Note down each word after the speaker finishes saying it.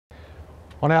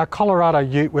On our Colorado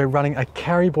ute, we're running a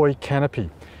Carryboy Canopy.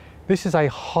 This is a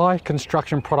high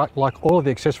construction product like all of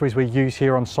the accessories we use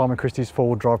here on Simon Christie's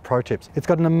four-wheel drive pro tips. It's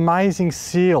got an amazing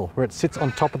seal where it sits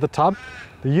on top of the tub.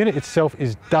 The unit itself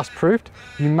is dust-proofed.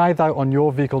 You may though on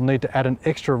your vehicle need to add an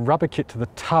extra rubber kit to the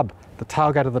tub, the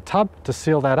tailgate of the tub, to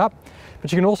seal that up.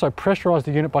 But you can also pressurise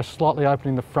the unit by slightly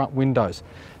opening the front windows.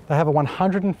 They have a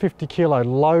 150 kilo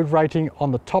load rating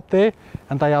on the top there,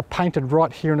 and they are painted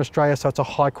right here in Australia, so it's a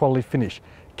high quality finish.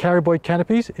 Carryboy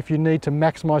canopies, if you need to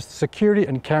maximise the security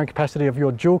and carrying capacity of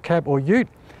your dual cab or ute,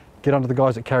 get onto the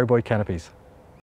guys at Carryboy Canopies.